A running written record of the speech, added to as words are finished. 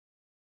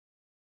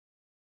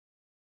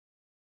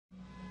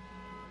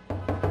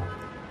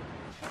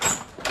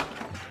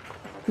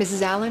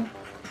Mrs. Allen?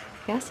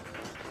 Yes?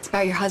 It's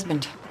about your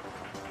husband.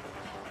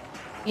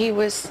 He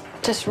was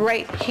just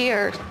right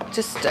here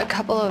just a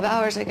couple of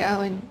hours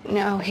ago, and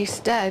now he's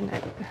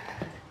dead.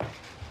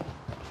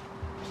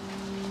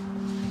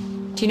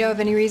 Do you know of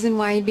any reason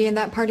why he'd be in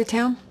that part of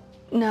town?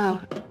 No.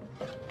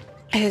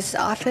 His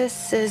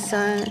office is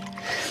in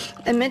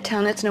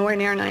Midtown. It's nowhere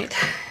near night.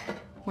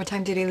 What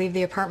time did he leave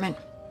the apartment?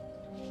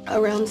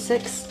 Around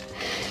 6.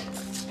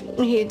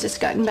 He had just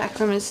gotten back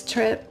from his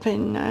trip,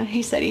 and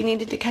he said he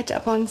needed to catch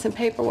up on some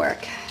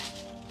paperwork.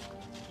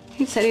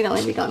 He said he'd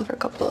only be gone for a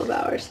couple of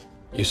hours.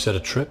 You said a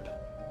trip?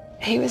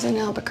 He was in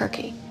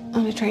Albuquerque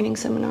on a training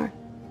seminar.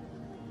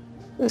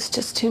 It was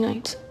just 2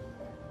 nights.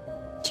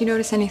 Did you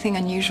notice anything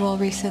unusual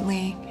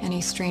recently?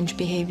 Any strange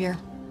behavior?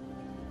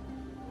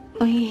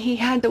 Well, he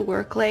had to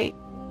work late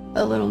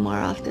a little more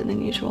often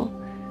than usual.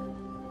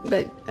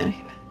 But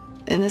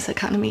in this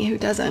economy, who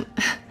doesn't?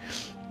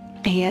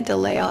 He had to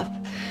lay off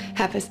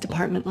half his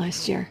department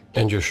last year.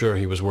 And you're sure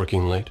he was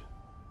working late?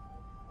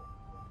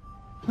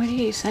 What are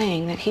you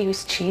saying, that he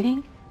was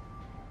cheating?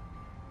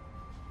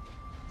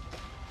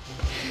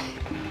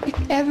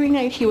 Every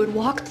night he would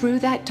walk through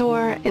that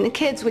door and the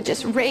kids would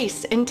just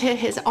race into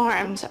his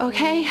arms,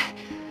 okay?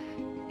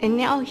 And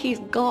now he's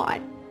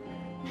gone.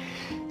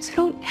 So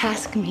don't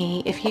ask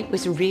me if he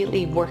was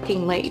really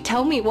working late.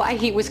 Tell me why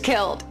he was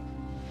killed.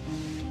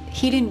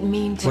 He didn't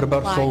mean to. What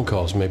about lie. phone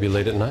calls, maybe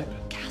late at night?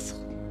 Castle.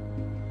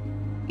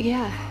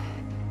 Yeah.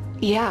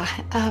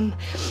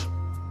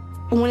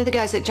 One of the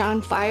guys that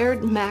John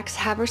fired, Max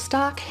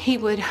Haverstock, he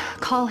would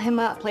call him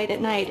up late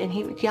at night and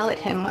he would yell at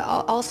him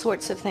all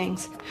sorts of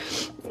things.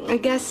 I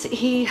guess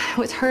he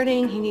was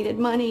hurting, he needed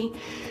money,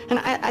 and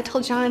I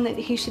told John that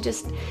he should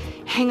just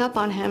hang up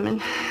on him,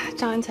 and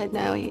John said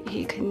no,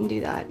 he couldn't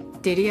do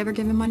that. Did he ever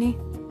give him money?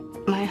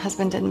 My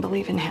husband didn't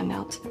believe in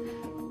handouts.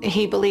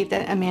 He believed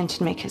that a man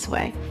should make his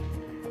way.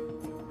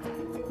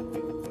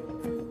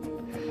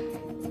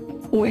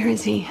 Where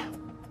is he?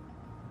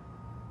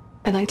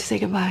 I'd like to say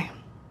goodbye.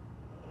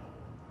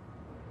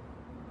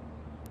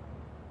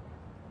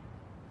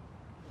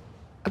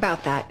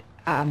 About that,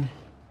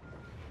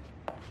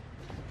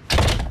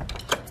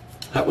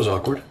 That was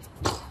awkward.